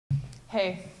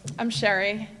Hey, I'm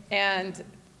Cheri, and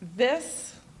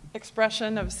this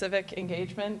expression of civic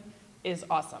engagement is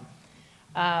awesome.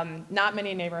 Not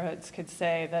many neighborhoods could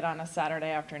say that on a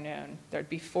Saturday afternoon there'd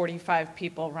be 45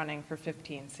 people running for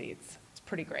 15 seats. It's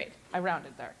pretty great. I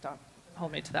rounded there, don't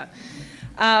hold me to that.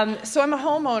 So I'm a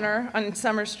homeowner on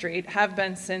Summer Street, have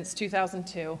been since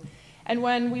 2002. And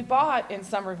when we bought in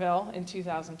Somerville in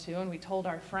 2002 and we told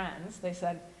our friends, they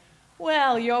said,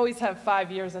 well, you always have 5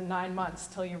 years and 9 months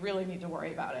till you really need to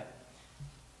worry about it.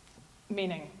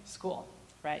 Meaning school,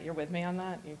 right? You're with me on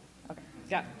that? Okay,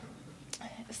 yeah.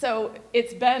 So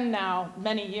it's been now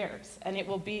many years, and it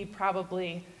will be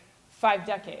probably 5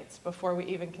 decades before we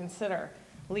even consider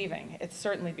leaving. It's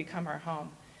certainly become our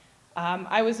home.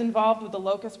 I was involved with the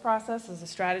locust process as a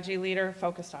strategy leader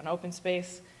focused on open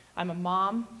space. I'm a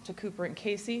mom to Cooper and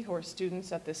Casey, who are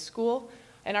students at this school,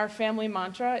 and our family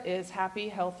mantra is happy,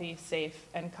 healthy, safe,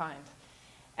 and kind.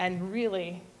 And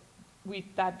really,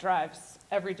 that drives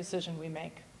every decision we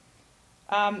make.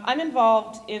 I'm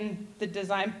involved in the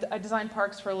design. I design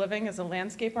parks for a living as a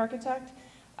landscape architect,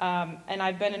 and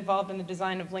I've been involved in the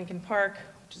design of Lincoln Park,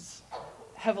 which is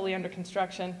heavily under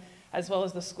construction, as well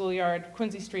as the schoolyard,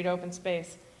 Quincy Street open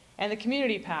space, and the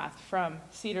community path from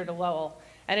Cedar to Lowell.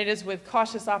 And it is with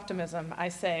cautious optimism I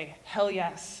say hell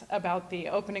yes about the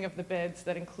opening of the bids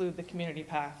that include the community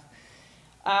path.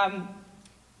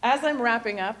 As I'm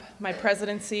wrapping up my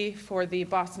presidency for the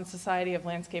Boston Society of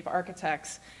Landscape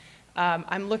Architects,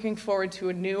 I'm looking forward to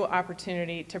a new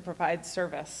opportunity to provide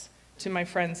service to my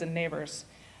friends and neighbors.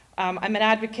 I'm an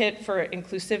advocate for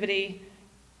inclusivity,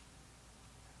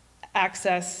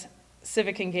 access,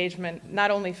 civic engagement, not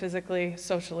only physically,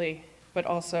 socially, but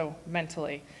also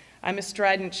mentally. I'm a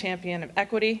strident champion of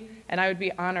equity, and I would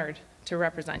be honored to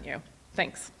represent you.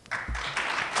 Thanks.